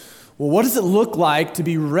Well, what does it look like to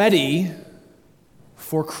be ready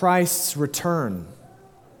for Christ's return?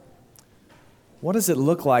 What does it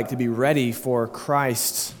look like to be ready for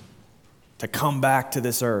Christ to come back to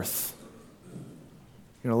this earth?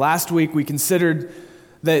 Last week we considered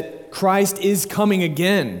that Christ is coming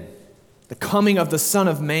again. The coming of the Son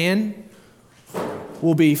of Man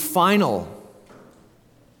will be final.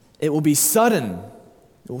 It will be sudden.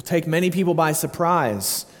 It will take many people by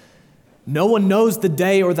surprise. No one knows the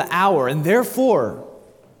day or the hour, and therefore,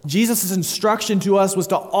 Jesus' instruction to us was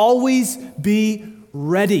to always be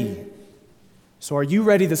ready. So are you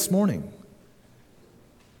ready this morning?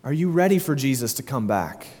 Are you ready for Jesus to come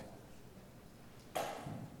back?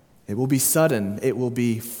 It will be sudden. It will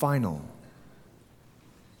be final.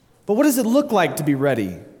 But what does it look like to be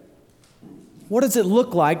ready? What does it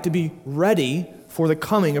look like to be ready for the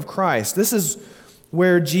coming of Christ? This is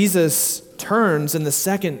where Jesus turns in the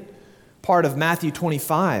second part of Matthew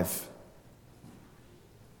 25.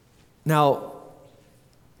 Now,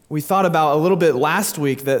 we thought about a little bit last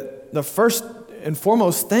week that the first and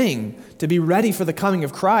foremost thing to be ready for the coming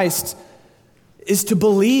of Christ is to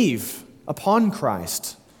believe upon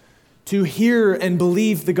Christ, to hear and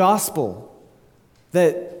believe the gospel,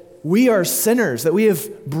 that we are sinners, that we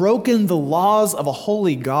have broken the laws of a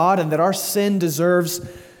holy God, and that our sin deserves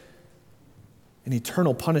an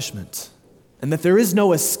eternal punishment, and that there is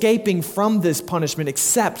no escaping from this punishment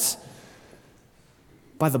except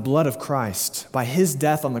by the blood of Christ, by his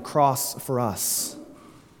death on the cross for us.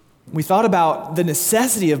 We thought about the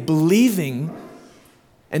necessity of believing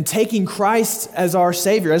and taking Christ as our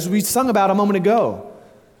Savior, as we sung about a moment ago.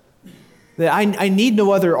 That I need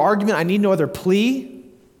no other argument, I need no other plea.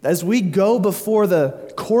 As we go before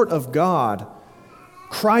the court of God,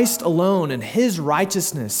 Christ alone and his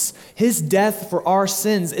righteousness, his death for our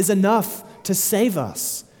sins is enough to save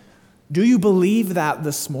us. Do you believe that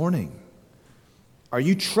this morning? Are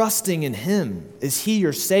you trusting in him? Is he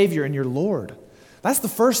your Savior and your Lord? That's the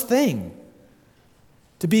first thing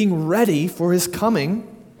to being ready for his coming.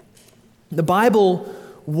 The Bible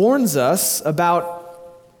warns us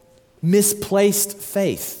about misplaced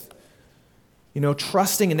faith.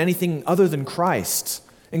 Trusting in anything other than Christ,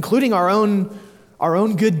 including our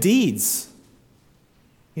own good deeds.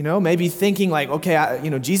 Maybe thinking like, okay,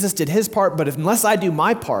 Jesus did his part, but unless I do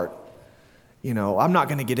my part, I'm not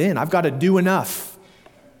going to get in. I've got to do enough.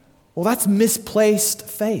 Well, that's misplaced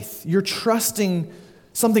faith. You're trusting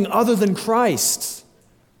something other than Christ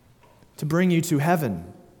to bring you to heaven.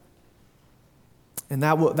 And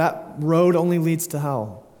that road only leads to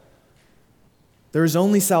hell. There is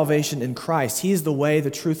only salvation in Christ. He is the way, the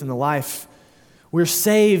truth, and the life. We're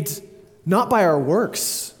saved not by our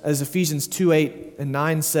works, as Ephesians 2:8 and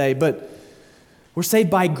 9 say, but we're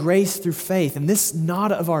saved by grace through faith, and this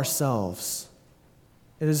not of ourselves.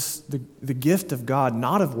 It is the gift of God,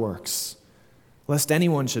 not of works, lest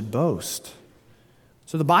anyone should boast.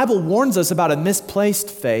 So the Bible warns us about a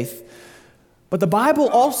misplaced faith, but the Bible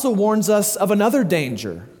also warns us of another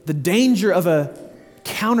danger, the danger of a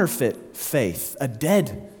counterfeit faith, a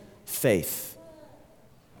dead faith.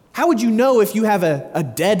 How would you know if you have a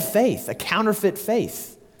dead faith, a counterfeit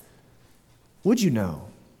faith? Would you know?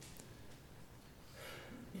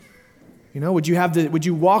 Would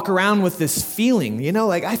you walk around with this feeling,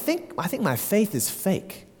 I think my faith is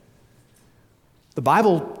fake? The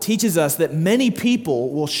Bible teaches us that many people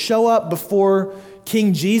will show up before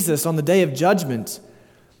King Jesus on the day of judgment,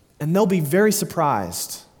 and they'll be very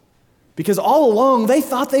surprised. Because all along, they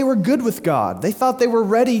thought they were good with God. They thought they were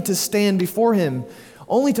ready to stand before him,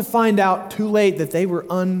 only to find out too late that they were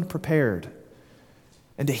unprepared.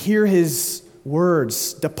 And to hear his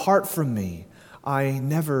words, "Depart from me, I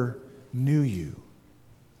never knew you."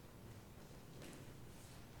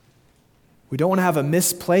 We don't want to have a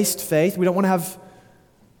misplaced faith. We don't want to have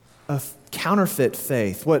a counterfeit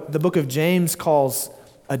faith, what the book of James calls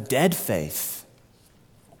a dead faith.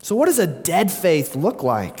 So what does a dead faith look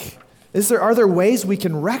like? Are there ways we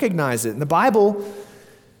can recognize it? In the Bible,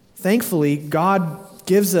 thankfully, God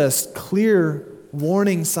gives us clear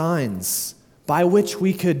warning signs by which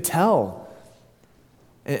we could tell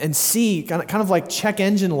and see, kind of like check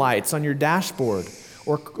engine lights on your dashboard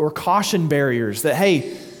or caution barriers that,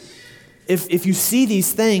 hey, if you see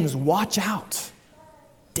these things, watch out.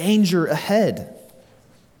 Danger ahead.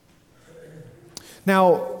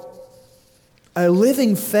 Now, a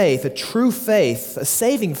living faith, a true faith, a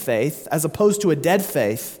saving faith, as opposed to a dead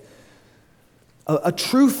faith, a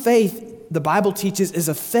true faith, the Bible teaches, is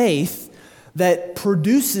a faith that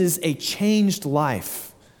produces a changed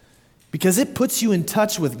life because it puts you in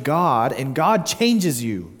touch with God, and God changes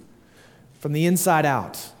you from the inside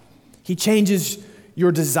out. He changes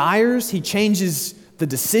your desires. He changes the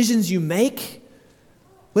decisions you make.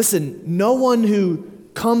 Listen, no one who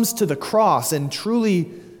comes to the cross and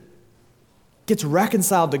truly gets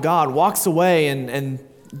reconciled to God walks away and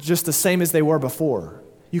just the same as they were before.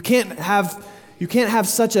 You can't have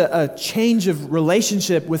such a change of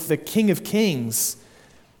relationship with the King of Kings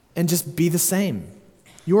and just be the same.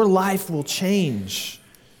 Your life will change.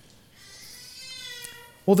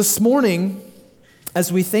 Well, this morning,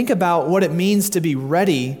 as we think about what it means to be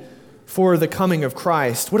ready for the coming of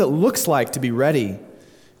Christ, what it looks like to be ready,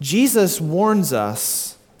 Jesus warns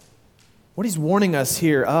us, what he's warning us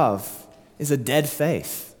here of is a dead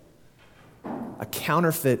faith, a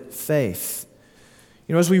counterfeit faith.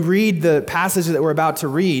 You know, as we read the passage that we're about to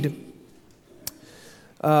read,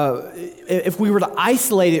 if we were to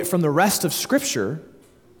isolate it from the rest of Scripture,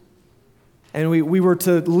 and we were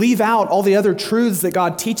to leave out all the other truths that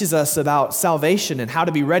God teaches us about salvation and how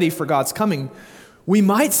to be ready for God's coming, we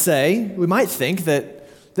might think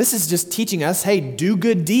that this is just teaching us, hey, do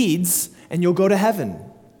good deeds and you'll go to heaven.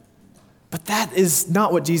 But that is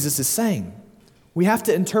not what Jesus is saying. We have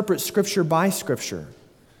to interpret Scripture by Scripture.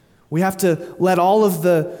 We have to let all of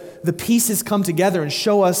the pieces come together and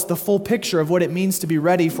show us the full picture of what it means to be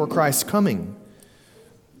ready for Christ's coming.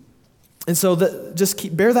 And so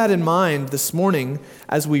bear that in mind this morning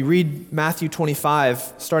as we read Matthew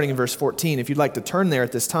 25, starting in verse 14. If you'd like to turn there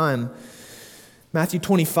at this time. Matthew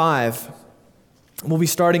 25, we'll be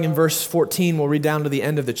starting in verse 14. We'll read down to the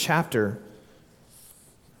end of the chapter.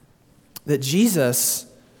 That Jesus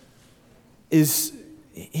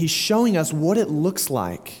he's showing us what it looks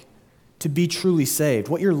like to be truly saved,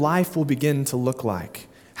 what your life will begin to look like,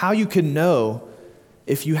 how you can know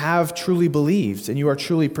if you have truly believed and you are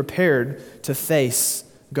truly prepared to face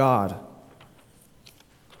God.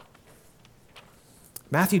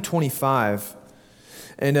 Matthew 25,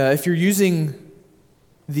 and if you're using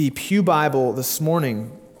the Pew Bible this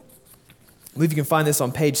morning, I believe you can find this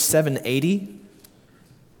on page 780.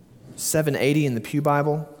 780 in the Pew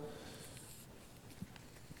Bible.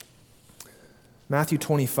 Matthew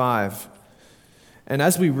 25. And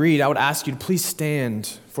as we read, I would ask you to please stand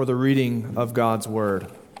for the reading of God's Word.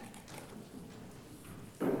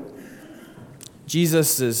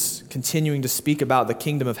 Jesus is continuing to speak about the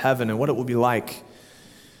kingdom of heaven and what it will be like.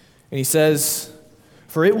 And he says,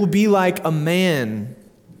 "For it will be like a man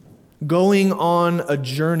going on a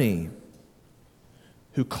journey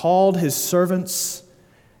who called his servants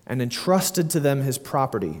and entrusted to them his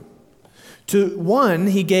property. To one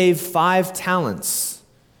he gave 5 talents,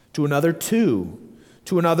 to another 2,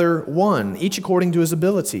 to another 1, each according to his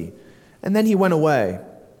ability. And then he went away.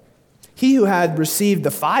 He who had received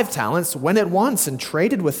the 5 talents went at once and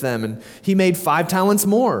traded with them, and he made 5 talents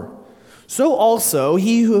more. So also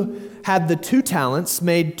he who had the 2 talents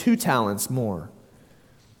made 2 talents more.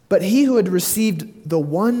 But he who had received the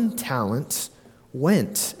 1 talent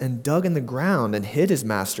went and dug in the ground and hid his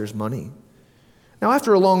master's money. Now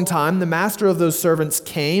after a long time, the master of those servants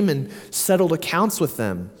came and settled accounts with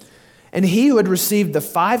them. And he who had received the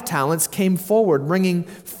 5 talents came forward, bringing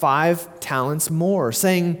 5 talents more,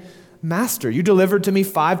 saying, 'Master, you delivered to me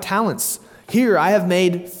 5 talents. Here I have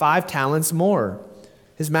made 5 talents more.'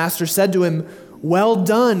 His master said to him, 'Well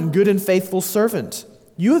done, good and faithful servant.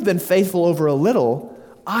 You have been faithful over a little.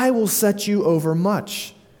 I will set you over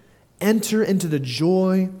much. Enter into the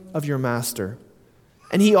joy of your master.'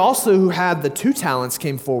 And he also who had the 2 talents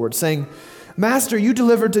came forward, saying, 'Master, you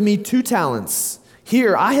delivered to me 2 talents.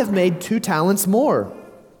 Here I have made 2 talents more.'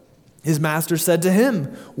 His master said to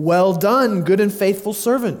him, 'Well done, good and faithful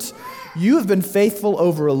servant. You have been faithful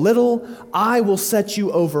over a little. I will set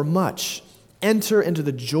you over much. Enter into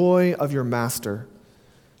the joy of your master.'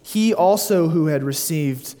 He also who had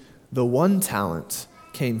received the 1 talent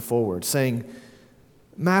came forward, saying,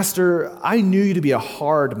 'Master, I knew you to be a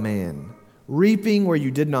hard man, reaping where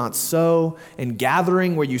you did not sow, and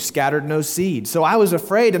gathering where you scattered no seed. So I was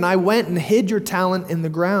afraid, and I went and hid your talent in the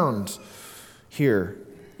ground. Here,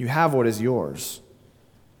 you have what is yours.'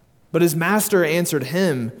 But his master answered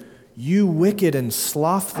him, 'You wicked and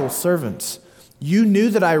slothful servant. You knew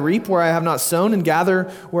that I reap where I have not sown and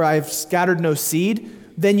gather where I have scattered no seed.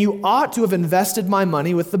 Then you ought to have invested my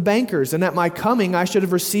money with the bankers, and at my coming I should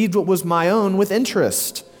have received what was my own with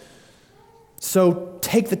interest. So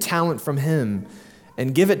take the talent from him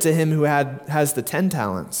and give it to him who has the 10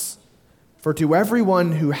 talents. For to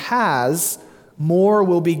everyone who has, more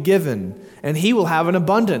will be given, and he will have an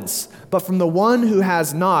abundance. But from the one who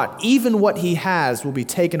has not, even what he has will be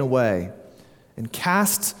taken away. And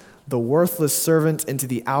cast the worthless servant into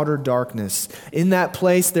the outer darkness. In that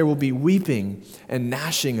place there will be weeping and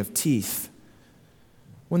gnashing of teeth.'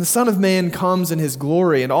 When the Son of Man comes in his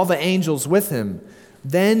glory and all the angels with him,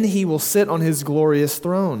 then he will sit on his glorious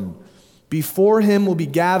throne. Before him will be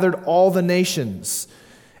gathered all the nations,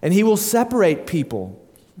 and he will separate people,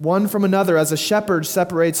 one from another, as a shepherd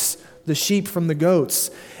separates the sheep from the goats.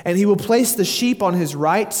 And he will place the sheep on his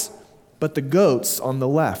right, but the goats on the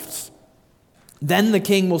left. Then the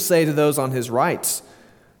king will say to those on his right,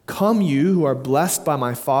 "Come, you who are blessed by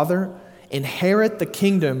my Father, inherit the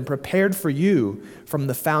kingdom prepared for you from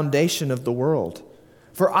the foundation of the world.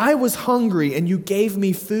 For I was hungry, and you gave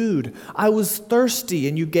me food. I was thirsty,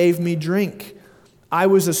 and you gave me drink. I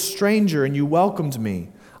was a stranger, and you welcomed me.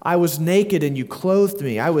 I was naked, and you clothed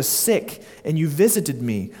me. I was sick, and you visited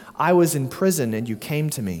me. I was in prison, and you came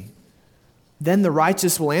to me." Then the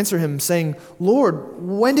righteous will answer him, saying, "Lord,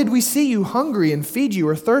 when did we see you hungry and feed you,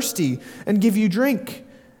 or thirsty and give you drink?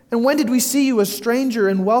 And when did we see you a stranger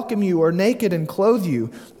and welcome you, or naked and clothe you?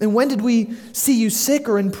 And when did we see you sick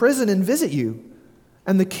or in prison and visit you?"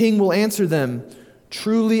 And the king will answer them,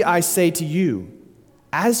 "Truly I say to you,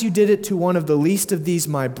 as you did it to one of the least of these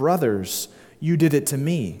my brothers, you did it to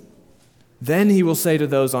me." Then he will say to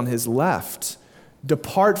those on his left,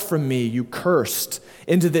 "Depart from me, you cursed,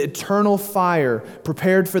 into the eternal fire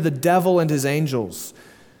prepared for the devil and his angels.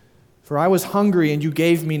 For I was hungry, and you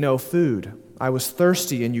gave me no food. I was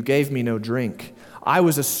thirsty, and you gave me no drink. I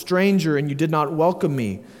was a stranger, and you did not welcome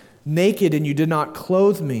me. Naked, and you did not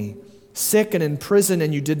clothe me. Sick and in prison,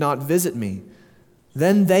 and you did not visit me."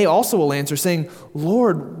 Then they also will answer, saying,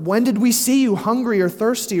 "Lord, when did we see you hungry or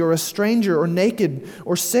thirsty, or a stranger, or naked,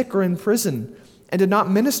 or sick, or in prison, and did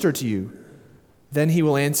not minister to you?" Then he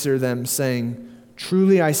will answer them, saying,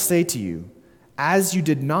 "Truly I say to you, as you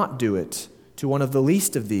did not do it to one of the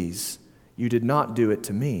least of these, you did not do it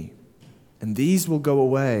to me. And these will go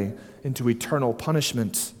away into eternal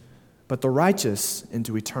punishment, but the righteous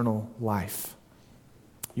into eternal life."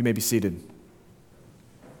 You may be seated.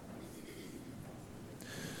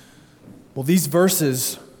 Well, these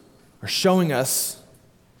verses are showing us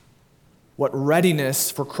what readiness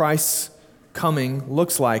for Christ's coming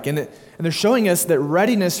looks like. And they're showing us that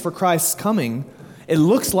readiness for Christ's coming, it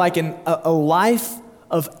looks like a life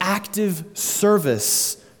of active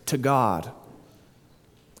service to God.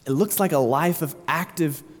 It looks like a life of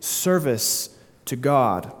active service to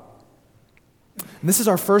God. And this is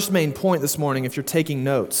our first main point this morning if you're taking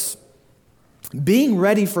notes. Being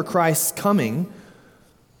ready for Christ's coming,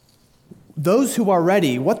 those who are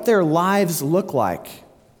ready, what their lives look like.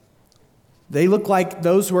 They look like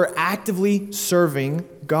those who are actively serving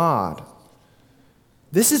God.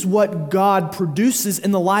 This is what God produces in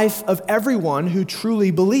the life of everyone who truly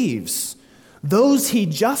believes. Those he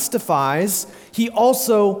justifies, he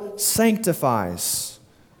also sanctifies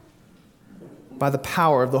by the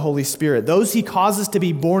power of the Holy Spirit. Those he causes to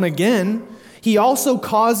be born again, he also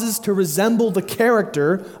causes to resemble the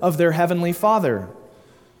character of their heavenly Father.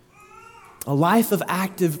 A life of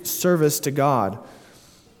active service to God.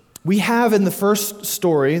 We have in the first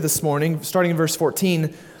story this morning, starting in verse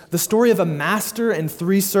 14, the story of a master and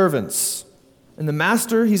 3 servants. And the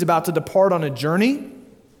master, he's about to depart on a journey.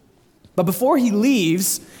 But before he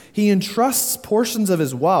leaves, he entrusts portions of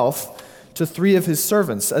his wealth to 3 of his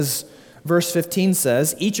servants, as verse 15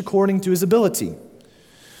 says, each according to his ability.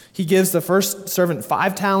 He gives the first servant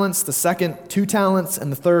 5 talents, the second 2 talents,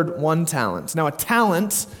 and the third 1 talent. Now, a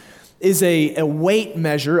talent is a weight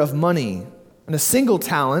measure of money. And a single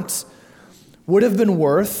talent would have been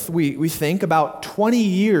worth, we think, about 20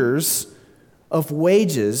 years of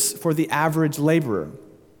wages for the average laborer.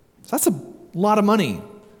 So that's a lot of money.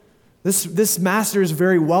 This master is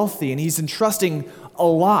very wealthy, and he's entrusting a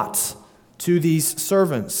lot to these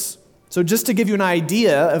servants. So just to give you an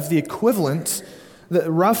idea of the equivalent,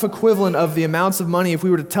 the rough equivalent of the amounts of money if we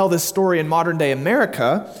were to tell this story in modern-day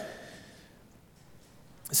America.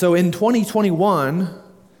 So in 2021,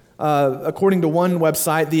 according to one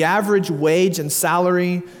website, the average wage and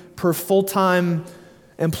salary per full-time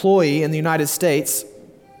employee in the United States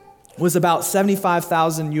was about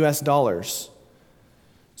 $75,000 US.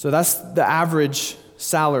 So that's the average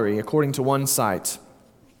salary, according to one site.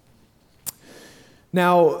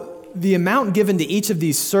 Now, the amount given to each of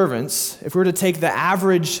these servants, if we were to take the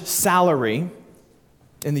average salary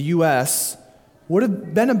in the U.S., would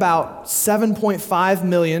have been about $7.5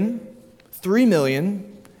 million, $3 million,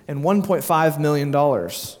 and $1.5 million.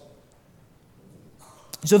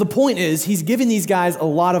 So the point is, he's giving these guys a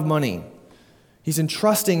lot of money. He's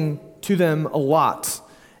entrusting to them a lot.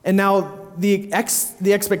 And now the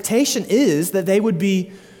expectation is that they would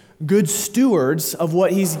be good stewards of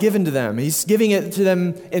what he's given to them. He's giving it to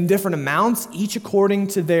them in different amounts, each according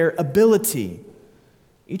to their ability.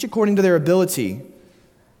 Each according to their ability.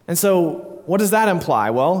 And so what does that imply?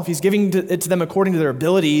 Well, if he's giving it to them according to their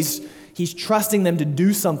abilities, he's trusting them to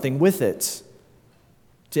do something with it,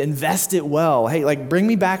 to invest it well. Hey, like bring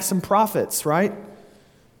me back some profits, right?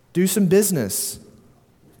 Do some business.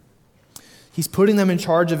 He's putting them in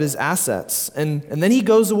charge of his assets. And then he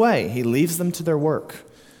goes away. He leaves them to their work.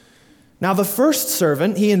 Now the first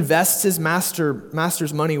servant, he invests his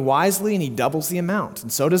master's money wisely and he doubles the amount.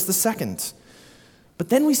 And so does the second. But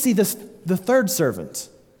then we see the third servant.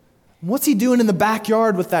 What's he doing in the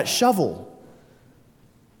backyard with that shovel?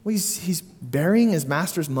 Well, he's burying his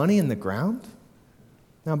master's money in the ground.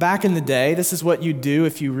 Now back in the day, this is what you'd do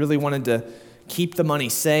if you really wanted to keep the money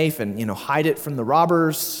safe and hide it from the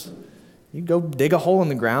robbers. You'd go dig a hole in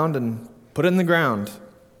the ground and put it in the ground.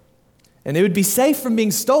 And it would be safe from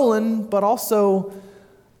being stolen, but also,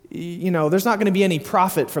 there's not going to be any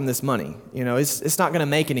profit from this money. It's not going to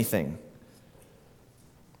make anything.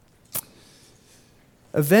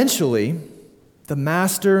 Eventually, the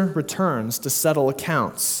master returns to settle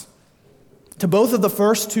accounts. To both of the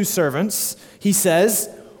first two servants, he says,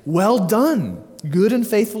 "Well done, good and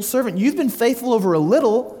faithful servant. You've been faithful over a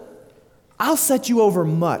little. I'll set you over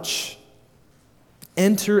much.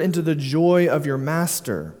 Enter into the joy of your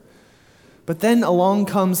master." But then along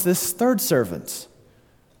comes this third servant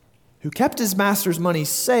who kept his master's money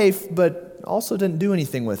safe, but also didn't do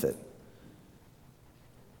anything with it.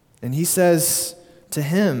 And he says to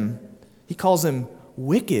him, he calls him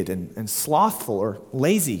wicked and slothful or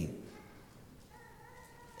lazy.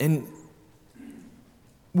 And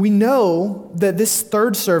we know that this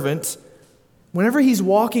third servant, whenever he's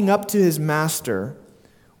walking up to his master,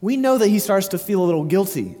 we know that he starts to feel a little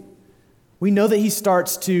guilty. We know that he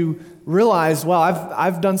starts to realize, well,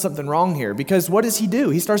 I've done something wrong here. Because what does he do?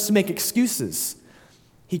 He starts to make excuses.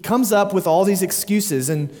 He comes up with all these excuses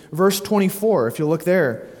in verse 24, if you look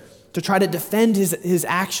there, to try to defend his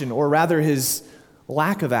action, or rather his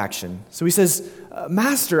lack of action. So he says,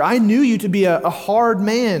 "Master, I knew you to be a hard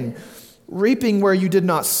man, reaping where you did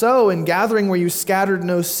not sow and gathering where you scattered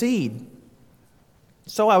no seed.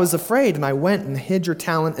 So I was afraid, and I went and hid your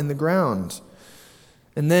talent in the ground.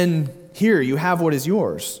 And then here you have what is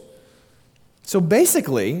yours." So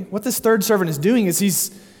basically, what this third servant is doing is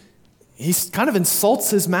he's kind of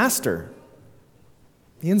insults his master.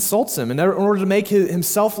 He insults him in order to make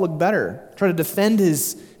himself look better, try to defend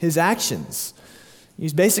his actions.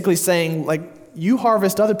 He's basically saying, like, you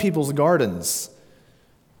harvest other people's gardens.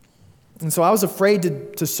 And so I was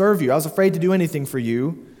afraid to serve you. I was afraid to do anything for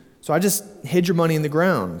you. So I just hid your money in the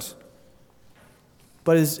ground.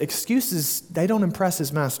 But his excuses, they don't impress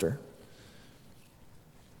his master.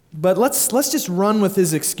 But let's just run with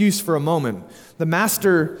his excuse for a moment. The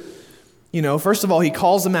master, first of all, he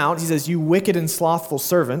calls him out. He says, "You wicked and slothful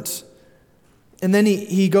servant." And then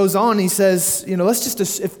he goes on, he says, let's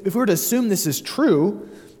just, if we were to assume this is true,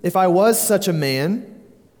 if I was such a man,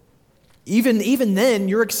 even then,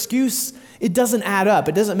 your excuse, it doesn't add up.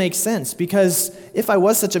 It doesn't make sense. Because if I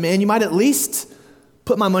was such a man, you might at least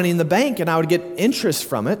put my money in the bank and I would get interest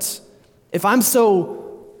from it. If I'm so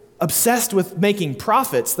obsessed with making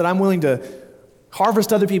profits that I'm willing to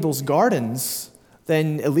harvest other people's gardens,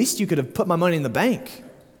 then at least you could have put my money in the bank.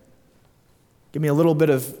 Give me a little bit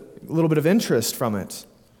of interest from it.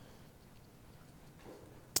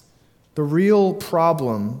 The real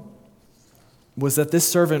problem was that this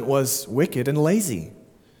servant was wicked and lazy.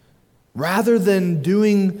 Rather than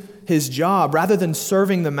doing his job, rather than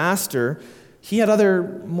serving the master, he had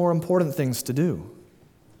other more important things to do,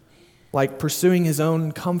 like pursuing his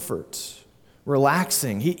own comfort,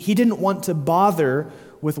 relaxing. He didn't want to bother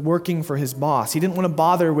with working for his boss. He didn't want to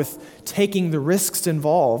bother with taking the risks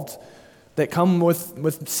involved that come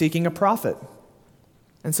with seeking a profit.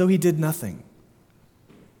 And so he did nothing.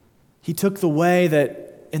 He took the way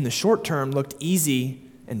that in the short term looked easy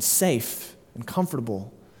and safe and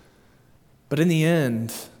comfortable. But in the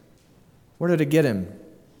end, where did it get him?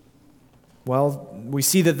 Well, we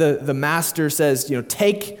see that the master says,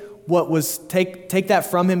 take that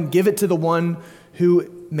from him, give it to the one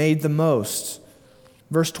who made the most.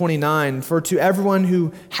 Verse 29, "For to everyone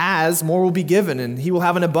who has, more will be given, and he will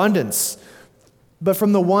have an abundance. But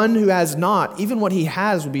from the one who has not, even what he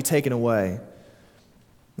has will be taken away."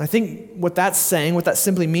 I think what that's saying, what that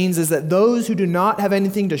simply means, is that those who do not have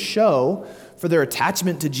anything to show for their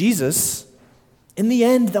attachment to Jesus, in the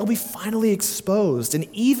end, they'll be finally exposed. And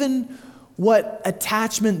even what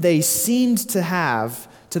attachment they seemed to have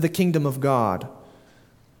to the kingdom of God,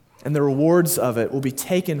 and the rewards of it will be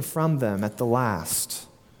taken from them at the last.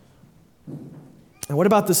 And what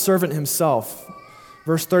about the servant himself?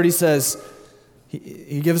 Verse 30 says,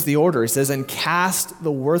 He gives the order. He says, and cast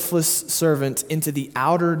the worthless servant into the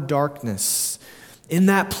outer darkness. In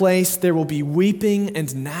that place there will be weeping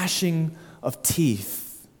and gnashing of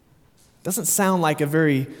teeth. Doesn't sound like a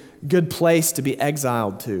very good place to be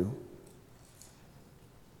exiled to.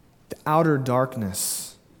 The outer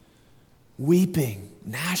darkness. Weeping,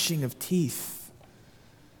 gnashing of teeth.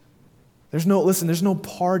 There's no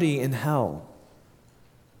party in hell.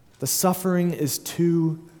 The suffering is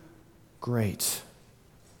too great.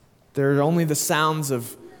 There are only the sounds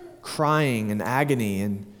of crying and agony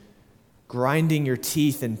and grinding your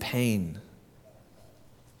teeth in pain.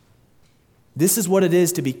 This is what it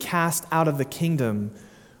is to be cast out of the kingdom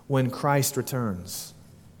when Christ returns.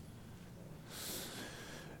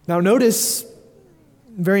 Now notice,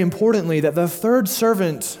 very importantly, that the third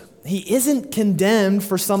servant, he isn't condemned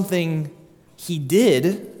for something he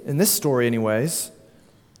did, in this story anyways,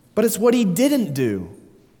 but it's what he didn't do.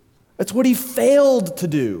 It's what he failed to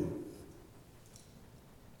do.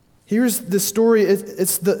 Here's the story.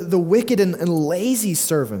 It's the wicked and lazy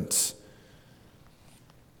servant.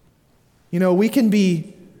 You know,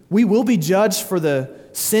 we will be judged for the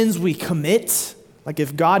sins we commit. Like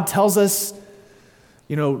if God tells us,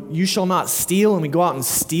 you know, you shall not steal, and we go out and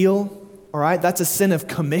steal, all right, that's a sin of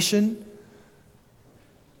commission.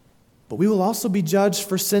 But we will also be judged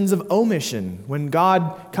for sins of omission when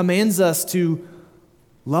God commands us to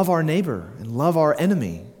love our neighbor and love our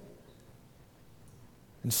enemy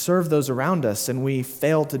and serve those around us, and we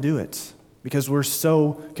fail to do it because we're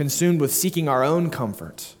so consumed with seeking our own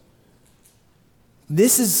comfort.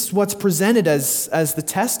 This is what's presented as the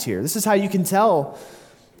test here. This is how you can tell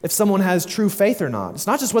if someone has true faith or not. It's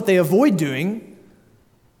not just what they avoid doing,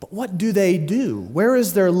 but what do they do? Where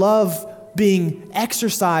is their love being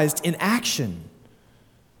exercised in action?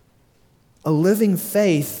 A living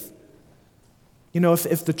faith, you know,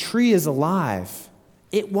 if the tree is alive,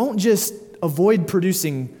 it won't just avoid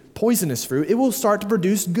producing poisonous fruit. It will start to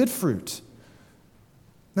produce good fruit.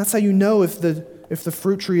 That's how you know if the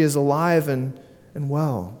fruit tree is alive and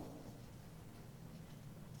well.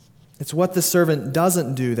 It's what the servant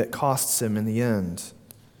doesn't do that costs him in the end.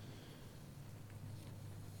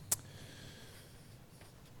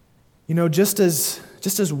 You know, just as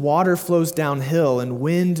water flows downhill and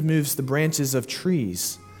wind moves the branches of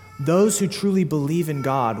trees, those who truly believe in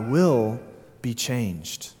God will be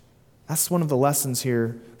changed. That's one of the lessons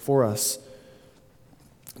here for us.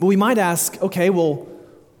 But we might ask, okay, well,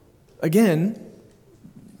 again,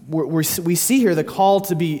 we see here the call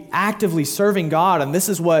to be actively serving God, and this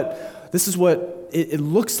is what it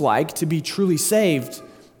looks like to be truly saved.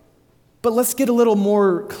 But let's get a little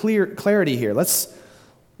more clarity here.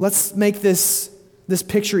 Let's make this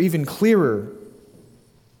picture even clearer.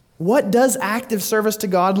 What does active service to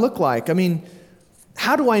God look like? I mean,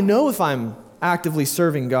 how do I know if I'm actively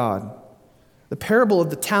serving God? The parable of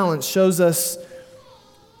the talents shows us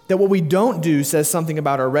that what we don't do says something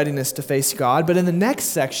about our readiness to face God. But in the next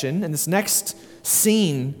section, in this next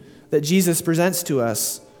scene that Jesus presents to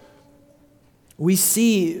us, we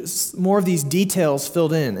see more of these details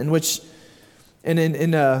filled in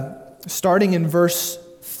starting in verse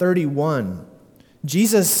 31,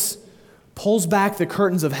 Jesus pulls back the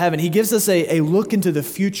curtains of heaven. He gives us a look into the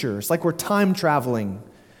future. It's like we're time traveling.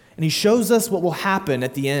 And he shows us what will happen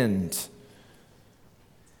at the end.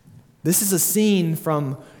 This is a scene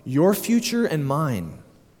from your future and mine.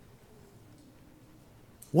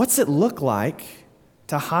 What's it look like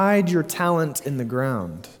to hide your talent in the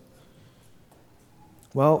ground?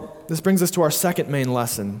 Well, this brings us to our second main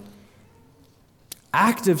lesson.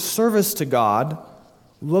 Active service to God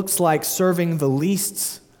looks like serving the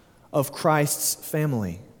least of Christ's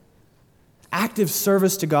family. Active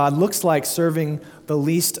service to God looks like serving the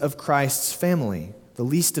least of Christ's family, the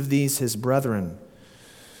least of these his brethren.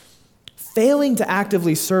 Failing to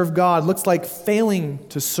actively serve God looks like failing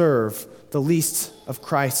to serve the least of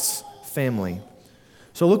Christ's family.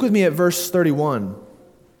 So look with me at verse 31.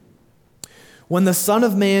 When the Son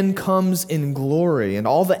of Man comes in glory and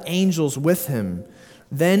all the angels with him,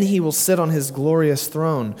 then he will sit on his glorious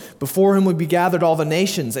throne. Before him will be gathered all the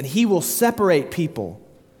nations, and he will separate people,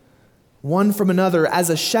 one from another, as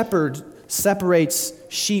a shepherd separates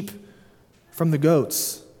sheep from the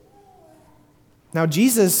goats. Now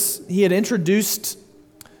Jesus, he had introduced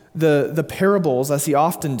the parables, as he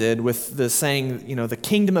often did, with the saying, you know, the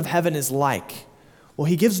kingdom of heaven is like. Well,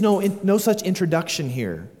 he gives no such introduction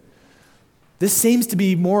here. This seems to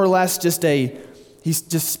be more or less he's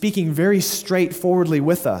just speaking very straightforwardly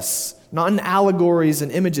with us, not in allegories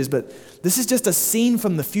and images, but this is just a scene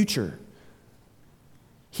from the future.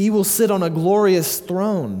 He will sit on a glorious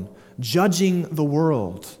throne, judging the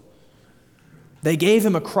world. They gave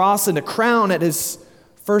him a cross and a crown at his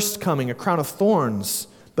first coming, a crown of thorns.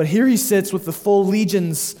 But here he sits with the full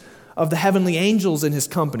legions of the heavenly angels in his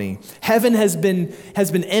company. Heaven has been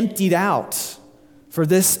emptied out for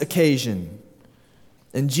this occasion.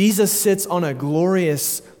 And Jesus sits on a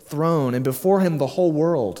glorious throne, and before him the whole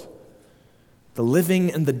world, the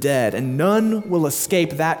living and the dead, and none will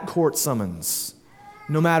escape that court summons,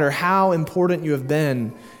 no matter how important you have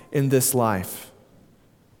been in this life.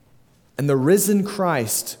 And the risen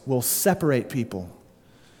Christ will separate people.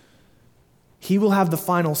 He will have the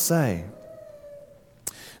final say.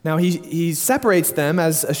 Now, he separates them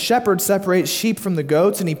as a shepherd separates sheep from the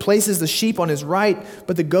goats, and he places the sheep on his right,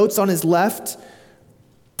 but the goats on his left.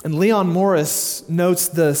 And Leon Morris notes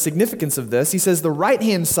the significance of this. He says the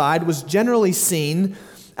right-hand side was generally seen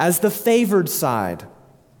as the favored side.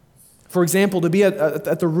 For example, to be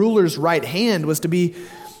at the ruler's right hand was to be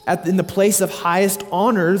in the place of highest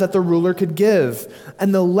honor that the ruler could give.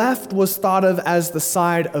 And the left was thought of as the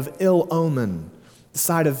side of ill omen, the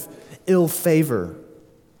side of ill favor.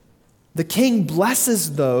 The king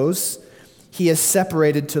blesses those he has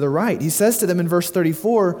separated to the right. He says to them in verse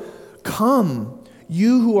 34, "Come,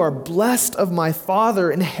 you who are blessed of my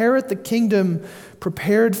Father, inherit the kingdom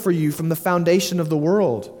prepared for you from the foundation of the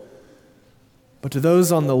world. But to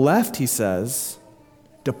those on the left, he says,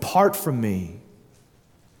 depart from me,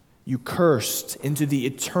 you cursed, into the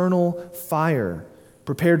eternal fire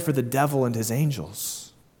prepared for the devil and his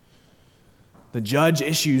angels." The judge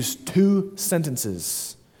issues two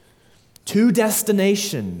sentences, two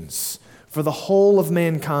destinations for the whole of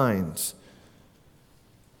mankind.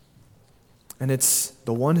 And it's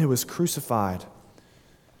the one who was crucified.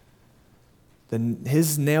 Then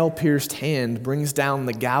his nail-pierced hand brings down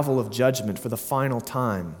the gavel of judgment for the final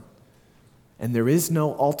time. And there is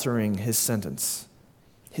no altering his sentence.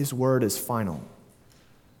 His word is final.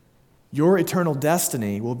 Your eternal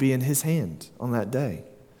destiny will be in his hand on that day.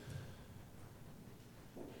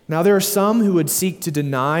 Now, there are some who would seek to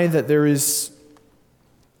deny that there is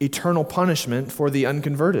eternal punishment for the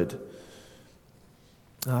unconverted.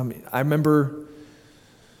 I remember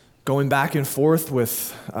going back and forth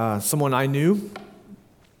with someone I knew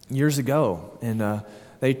years ago, and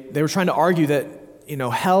they were trying to argue that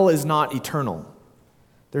hell is not eternal.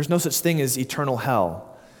 There's no such thing as eternal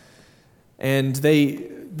hell, and they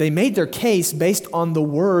made their case based on the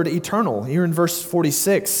word eternal. Here in verse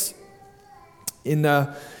 46,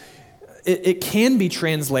 it can be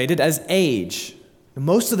translated as age.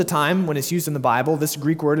 Most of the time, when it's used in the Bible, this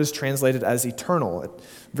Greek word is translated as eternal. It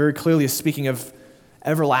very clearly is speaking of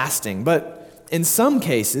everlasting. But in some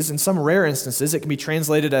cases, in some rare instances, it can be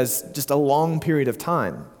translated as just a long period of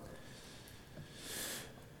time.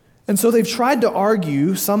 And so they've tried to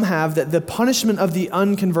argue, some have, that the punishment of the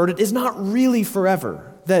unconverted is not really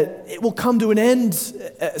forever, that it will come to an end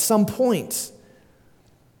at some point.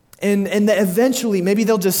 And that eventually, maybe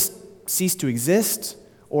they'll just cease to exist,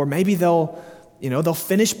 or maybe they'll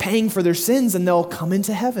finish paying for their sins and they'll come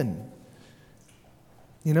into heaven,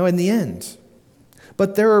 in the end.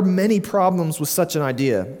 But there are many problems with such an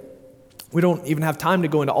idea. We don't even have time to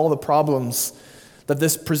go into all the problems that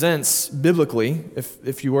this presents biblically,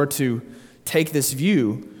 if you were to take this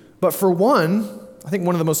view. But for one, I think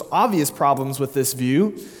one of the most obvious problems with this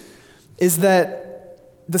view is that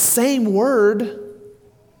the same word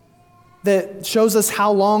that shows us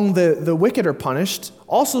how long the wicked are punished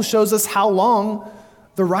also shows us how long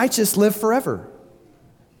the righteous live forever.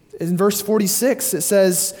 In verse 46, it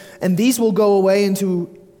says, "And these will go away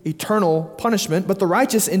into eternal punishment, but the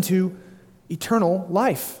righteous into eternal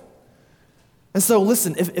life." And so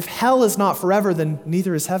listen, if hell is not forever, then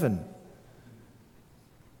neither is heaven.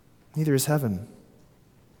 Neither is heaven.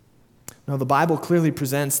 Now, the Bible clearly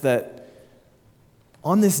presents that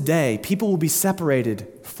on this day, people will be separated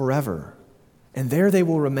forever, and there they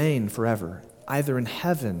will remain forever, either in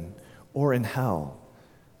heaven or in hell,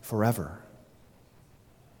 forever.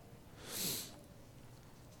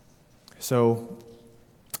 So,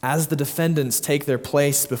 as the defendants take their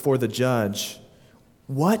place before the judge,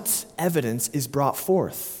 what evidence is brought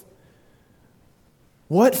forth?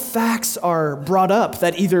 What facts are brought up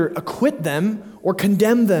that either acquit them or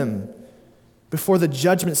condemn them before the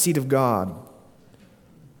judgment seat of God?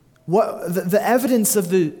 What the evidence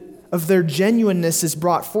of their genuineness is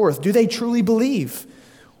brought forth. Do they truly believe?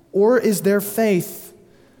 Or is their faith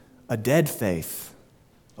a dead faith,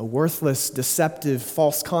 a worthless, deceptive,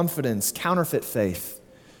 false confidence, counterfeit faith?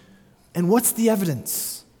 And what's the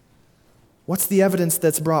evidence? What's the evidence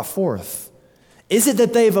that's brought forth? Is it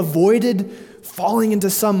that they've avoided falling into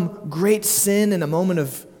some great sin in a moment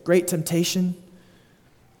of great temptation?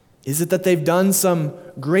 Is it that they've done some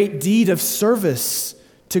great deed of service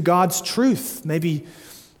to God's truth?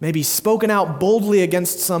 Maybe spoken out boldly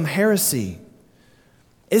against some heresy?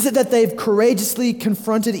 Is it that they've courageously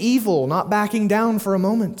confronted evil, not backing down for a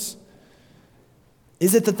moment?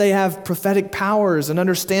 Is it that they have prophetic powers and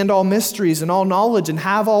understand all mysteries and all knowledge and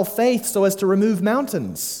have all faith so as to remove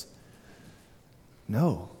mountains?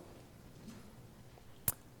 No.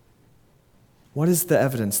 What is the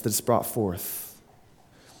evidence that's brought forth?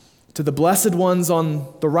 To the blessed ones on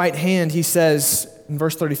the right hand, he says in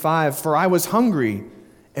verse 35, "For I was hungry,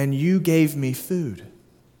 and you gave me food.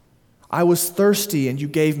 I was thirsty, and you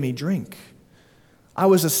gave me drink. I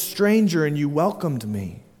was a stranger, and you welcomed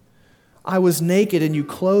me. I was naked, and you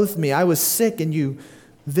clothed me. I was sick, and you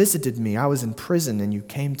visited me. I was in prison, and you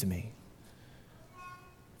came to me."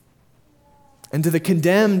 And to the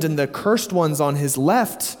condemned and the cursed ones on his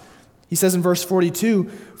left, he says in verse 42,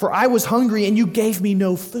 "For I was hungry, and you gave me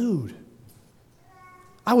no food.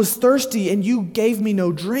 I was thirsty, and you gave me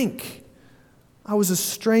no drink. I was a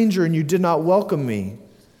stranger, and you did not welcome me.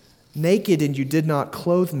 Naked, and you did not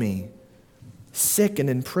clothe me. Sick and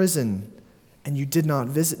in prison, and you did not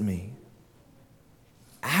visit me."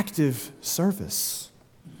 Active service.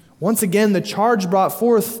 Once again, the charge brought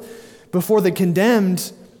forth before the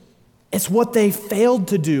condemned, it's what they failed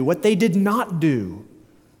to do, what they did not do.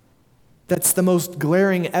 That's the most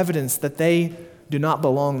glaring evidence that they do not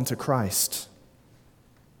belong to Christ.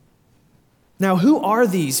 Now, who are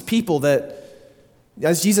these people that,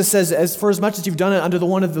 as Jesus says, for as much as you've done it unto the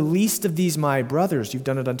one of the least of these my brothers, you've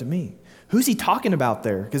done it unto me? Who's he talking about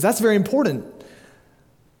there? Because that's very important.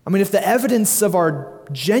 I mean, if the evidence of our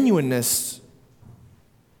genuineness,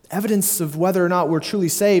 evidence of whether or not we're truly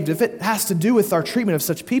saved, if it has to do with our treatment of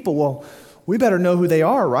such people, well, we better know who they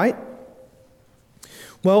are, right?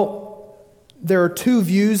 Well, there are two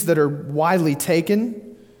views that are widely taken.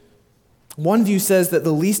 One view says that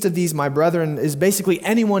the least of these, my brethren, is basically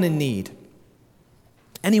anyone in need.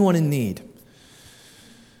 Anyone in need.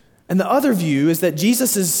 And the other view is that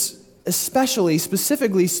Jesus is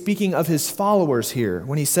specifically speaking of his followers here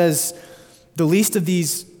when he says, the least of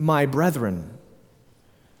these, my brethren.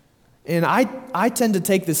 And I tend to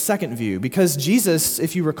take this second view because Jesus,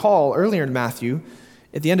 if you recall earlier in Matthew,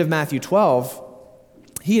 at the end of Matthew 12,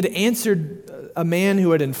 he had answered a man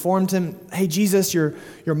who had informed him, "Hey, Jesus, your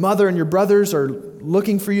mother and your brothers are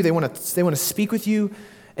looking for you. They want to speak with you."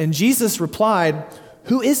 And Jesus replied,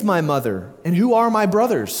 "Who is my mother and who are my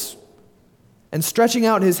brothers?" And stretching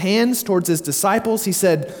out his hands towards his disciples, he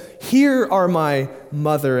said, "Here are my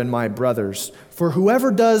mother and my brothers. For whoever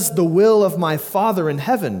does the will of my Father in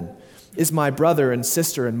heaven is my brother and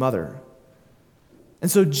sister and mother." And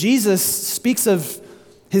so Jesus speaks of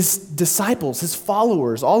his disciples, his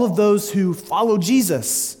followers, all of those who follow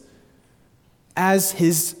Jesus as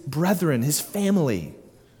his brethren, his family.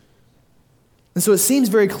 And so it seems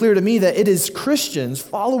very clear to me that it is Christians,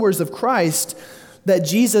 followers of Christ, that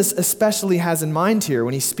Jesus especially has in mind here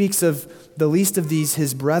when he speaks of the least of these,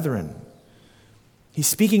 his brethren. He's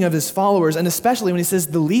speaking of his followers, and especially when he says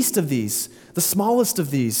the least of these, the smallest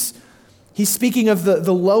of these, he's speaking of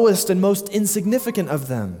the lowest and most insignificant of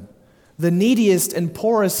them, the neediest and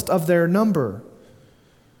poorest of their number.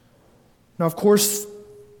 Now, of course,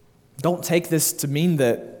 don't take this to mean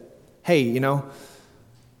that, hey,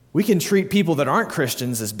 we can treat people that aren't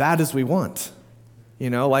Christians as bad as we want.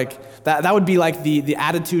 Like that would be like the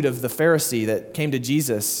attitude of the Pharisee that came to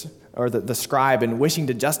Jesus, or the scribe, and wishing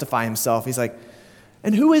to justify himself. He's like,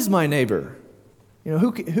 and who is my neighbor?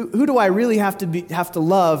 Who do I really have to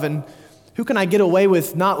love, and who can I get away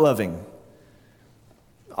with not loving?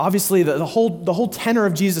 Obviously, the whole tenor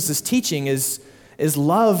of Jesus' teaching is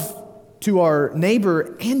love to our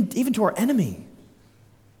neighbor and even to our enemy,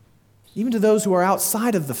 even to those who are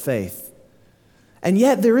outside of the faith. And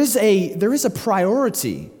yet there is a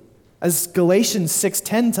priority, as Galatians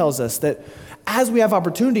 6:10 tells us, that as we have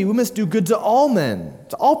opportunity, we must do good to all men,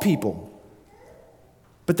 to all people.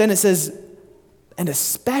 But then it says, and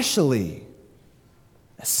especially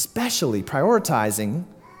prioritizing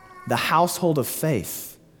the household of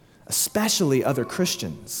faith, especially other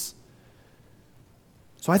Christians.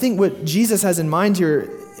 So I think what Jesus has in mind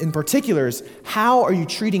here in particular is, how are you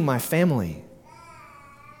treating my family?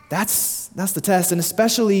 That's the test, and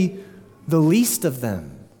especially the least of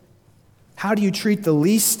them. How do you treat the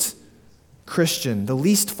least Christian, the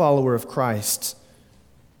least follower of Christ?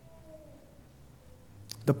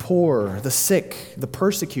 The poor, the sick, the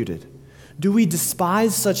persecuted. Do we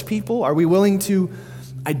despise such people? Are we willing to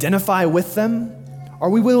identify with them? Are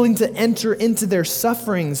we willing to enter into their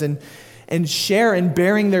sufferings and share in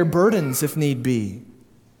bearing their burdens if need be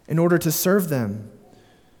in order to serve them?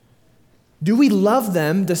 Do we love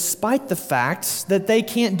them despite the fact that they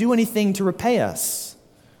can't do anything to repay us?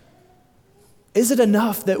 Is it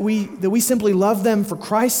enough that we simply love them for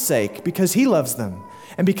Christ's sake because he loves them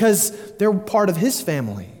and because they're part of his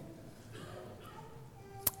family?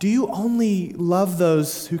 Do you only love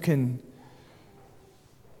those who can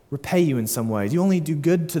repay you in some way? Do you only do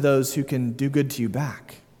good to those who can do good to you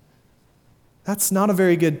back? That's not a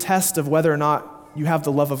very good test of whether or not you have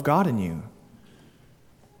the love of God in you.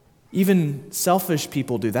 Even selfish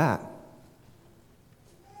people do that.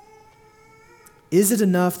 Is it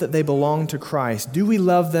enough that they belong to Christ? Do we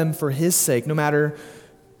love them for his sake, no matter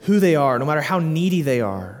who they are, no matter how needy they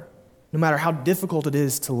are, no matter how difficult it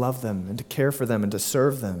is to love them and to care for them and to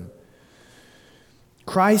serve them?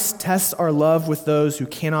 Christ tests our love with those who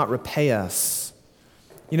cannot repay us.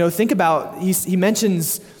 Think about, he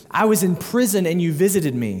mentions, I was in prison and you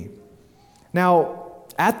visited me. Now,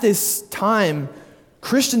 at this time,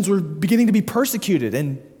 Christians were beginning to be persecuted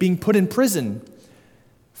and being put in prison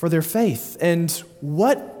for their faith. And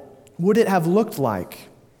what would it have looked like?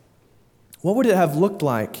 What would it have looked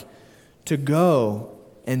like to go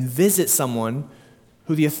and visit someone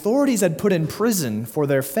who the authorities had put in prison for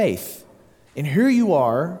their faith? And here you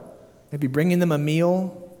are, maybe bringing them a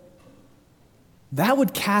meal. That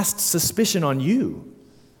would cast suspicion on you.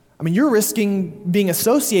 I mean, you're risking being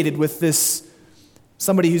associated with this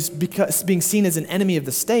somebody who's being seen as an enemy of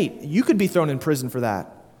the state. You could be thrown in prison for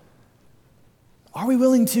that. Are we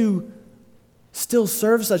willing to still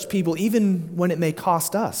serve such people even when it may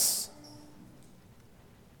cost us?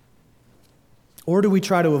 Or do we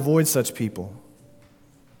try to avoid such people?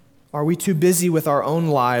 Are we too busy with our own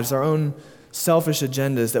lives, our own selfish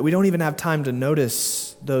agendas, that we don't even have time to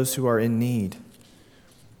notice those who are in need?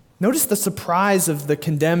 Notice the surprise of the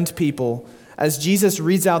condemned people as Jesus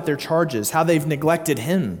reads out their charges, how they've neglected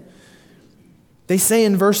him. They say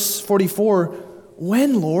in verse 44,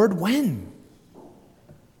 "When, Lord, when?"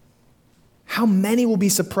 How many will be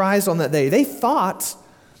surprised on that day? They thought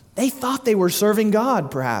they were serving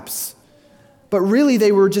God, perhaps. But really,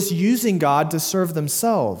 they were just using God to serve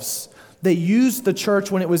themselves. They used the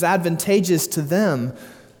church when it was advantageous to them,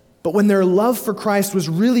 but when their love for Christ was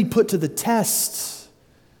really put to the test,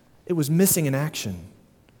 it was missing in action.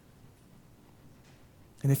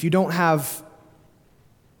 And if you don't have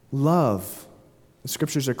love, the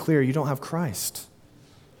scriptures are clear, you don't have Christ.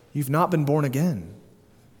 You've not been born again.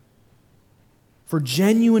 For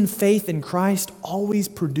genuine faith in Christ always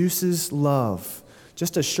produces love,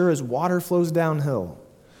 just as sure as water flows downhill.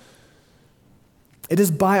 It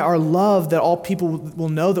is by our love that all people will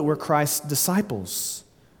know that we're Christ's disciples.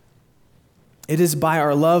 It is by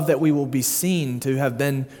our love that we will be seen to have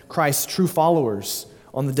been Christ's true followers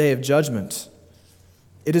on the day of judgment.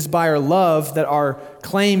 It is by our love that our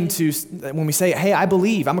claim to, when we say, hey, I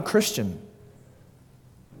believe, I'm a Christian,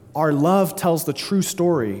 our love tells the true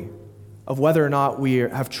story of whether or not we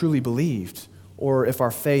have truly believed, or if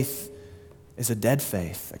our faith is a dead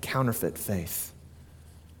faith, a counterfeit faith.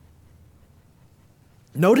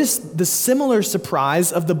 Notice the similar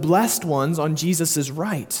surprise of the blessed ones on Jesus'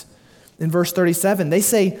 right. In verse 37, they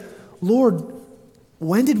say, "Lord,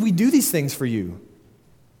 when did we do these things for you?"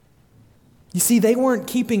 You see, they weren't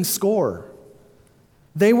keeping score.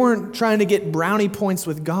 They weren't trying to get brownie points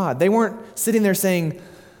with God. They weren't sitting there saying,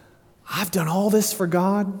 "I've done all this for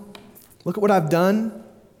God. Look at what I've done."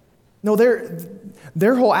 No,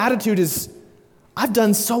 their whole attitude is, "I've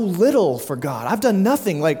done so little for God. I've done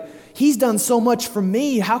nothing. Like, he's done so much for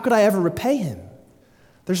me. How could I ever repay him?"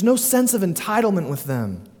 There's no sense of entitlement with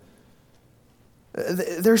them.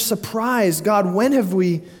 They're surprised. "God, when have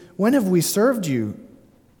we served you?"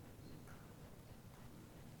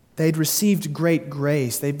 They'd received great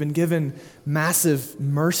grace. They've been given massive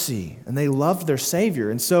mercy, and they loved their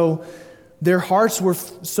Savior. And so their hearts were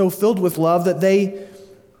so filled with love that they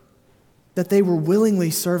were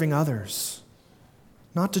willingly serving others,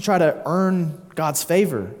 not to try to earn God's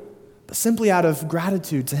favor, but simply out of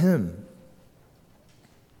gratitude to him.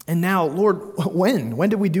 And now, "Lord, when? When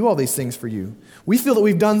did we do all these things for you? We feel that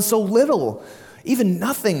we've done so little, even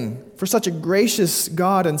nothing, for such a gracious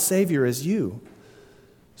God and Savior as you."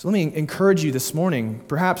 So let me encourage you this morning.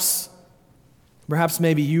 Perhaps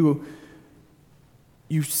maybe you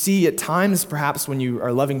see at times, perhaps when you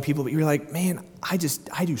are loving people, but you're like, "Man, I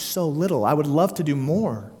do so little. I would love to do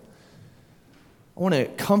more." I want to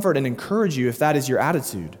comfort and encourage you if that is your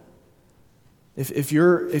attitude. If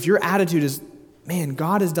your attitude is, "Man,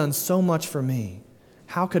 God has done so much for me.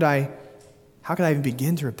 How could I even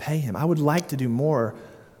begin to repay him? I would like to do more.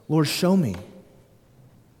 Lord, show me."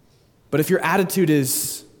 But if your attitude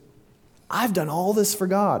is, "I've done all this for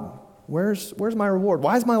God. Where's my reward?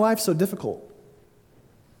 Why is my life so difficult?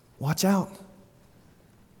 Watch out.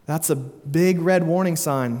 That's a big red warning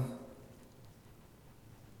sign.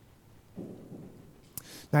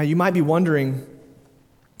 Now, you might be wondering,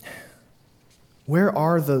 where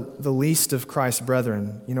are the least of Christ's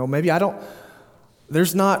brethren? Maybe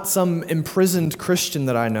there's not some imprisoned Christian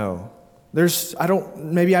that I know.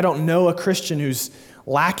 Maybe I don't know a Christian who's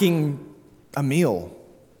lacking a meal.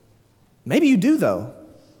 Maybe you do, though.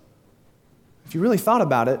 If you really thought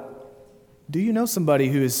about it, do you know somebody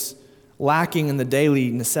who is lacking in the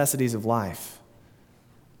daily necessities of life?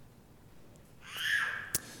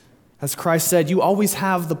 As Christ said, you always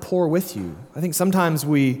have the poor with you. I think sometimes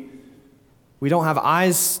we don't have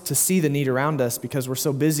eyes to see the need around us because we're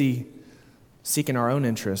so busy seeking our own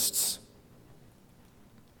interests.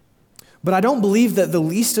 But I don't believe that the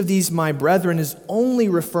least of these my brethren is only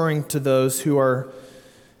referring to those who are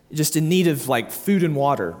just in need of food and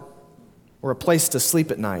water or a place to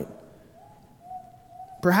sleep at night.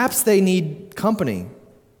 Perhaps they need company.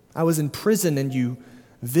 I was in prison and you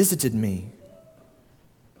visited me.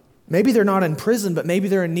 Maybe they're not in prison, but maybe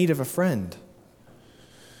they're in need of a friend.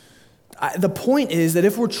 The point is that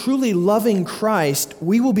if we're truly loving Christ,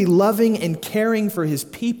 we will be loving and caring for his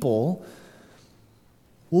people.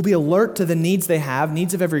 We'll be alert to the needs they have,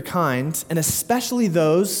 needs of every kind, and especially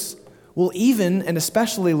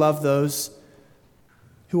especially love those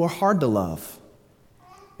who are hard to love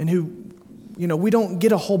and who, we don't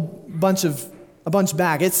get a bunch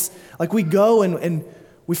back. It's like we go and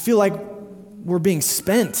we feel like we're being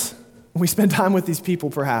spent when we spend time with these people,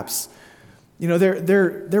 perhaps.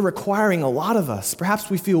 They're requiring a lot of us. Perhaps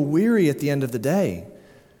we feel weary at the end of the day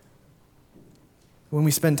when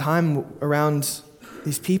we spend time around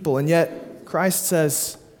these people. And yet Christ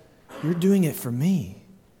says, you're doing it for me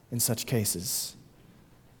in such cases.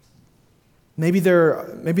 Maybe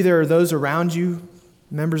there are those around you,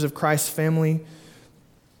 members of Christ's family.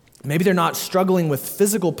 Maybe they're not struggling with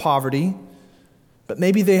physical poverty, but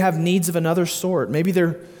maybe they have needs of another sort. Maybe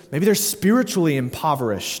they're spiritually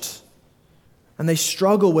impoverished, and they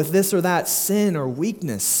struggle with this or that sin or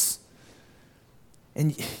weakness.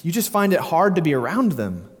 And you just find it hard to be around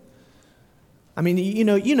them. I mean, you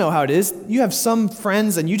know how it is. You have some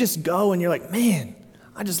friends and you just go and you're like, man,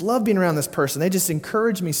 I just love being around this person. They just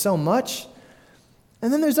encourage me so much.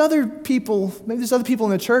 And then there's other people in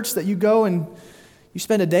the church that you go and you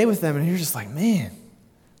spend a day with them and you're just like, man,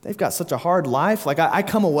 they've got such a hard life. I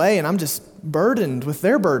come away and I'm just burdened with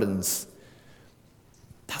their burdens.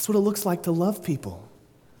 That's what it looks like to love people.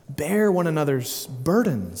 Bear one another's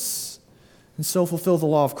burdens and so fulfill the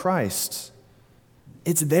law of Christ.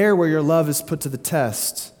 It's there where your love is put to the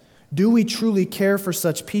test. Do we truly care for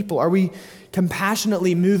such people? Are we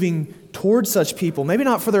compassionately moving towards such people? Maybe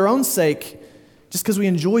not for their own sake, just because we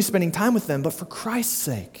enjoy spending time with them, but for Christ's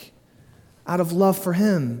sake, out of love for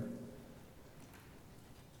him.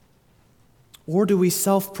 Or do we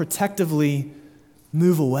self-protectively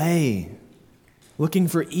move away, looking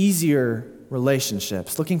for easier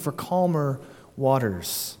relationships, looking for calmer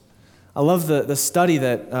waters? I love the study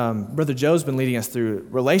that Brother Joe's been leading us through.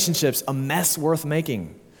 Relationships, a mess worth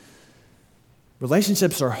making.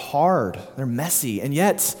 Relationships are hard, they're messy, and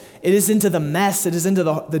yet it is into the mess, it is into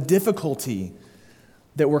the difficulty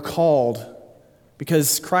that we're called,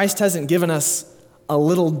 because Christ hasn't given us a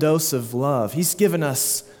little dose of love. He's given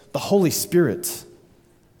us the Holy Spirit.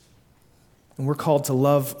 And we're called to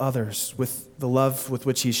love others with the love with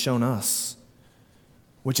which he's shown us,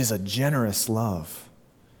 which is a generous love.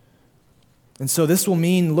 And so this will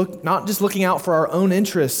mean not just looking out for our own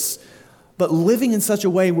interests, but living in such a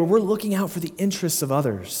way where we're looking out for the interests of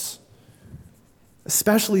others,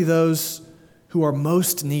 especially those who are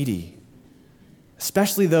most needy,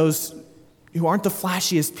 especially those who aren't the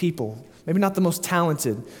flashiest people, maybe not the most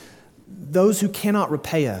talented, those who cannot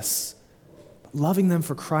repay us, but loving them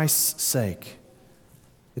for Christ's sake.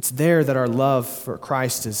 It's there that our love for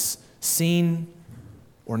Christ is seen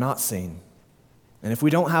or not seen. And if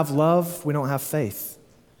we don't have love, we don't have faith.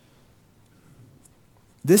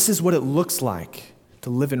 This is what it looks like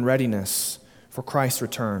to live in readiness for Christ's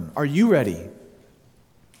return. Are you ready?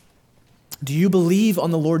 Do you believe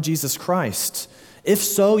on the Lord Jesus Christ? If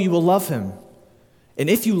so, you will love him.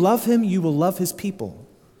 And if you love him, you will love his people.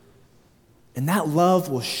 And that love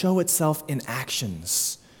will show itself in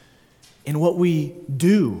actions, in what we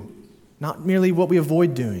do, not merely what we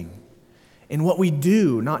avoid doing, in what we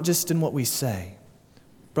do, not just in what we say.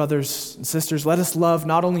 Brothers and sisters, let us love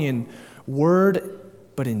not only in word,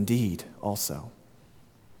 but in deed also.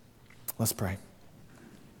 Let's pray.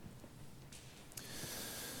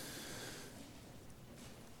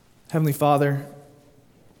 Heavenly Father,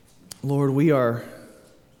 Lord,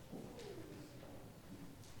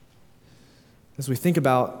 as we think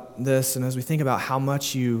about this and as we think about how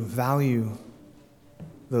much you value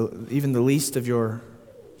even the least of your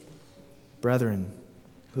brethren,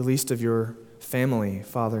 the least of your family,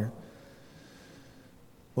 Father,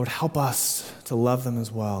 Lord, help us to love them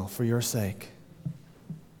as well for your sake.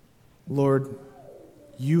 Lord,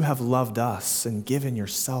 you have loved us and given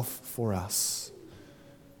yourself for us.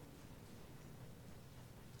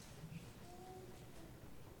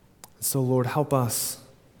 So, Lord, help us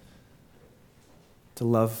to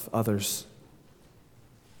love others.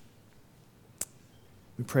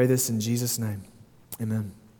 We pray this in Jesus' name. Amen.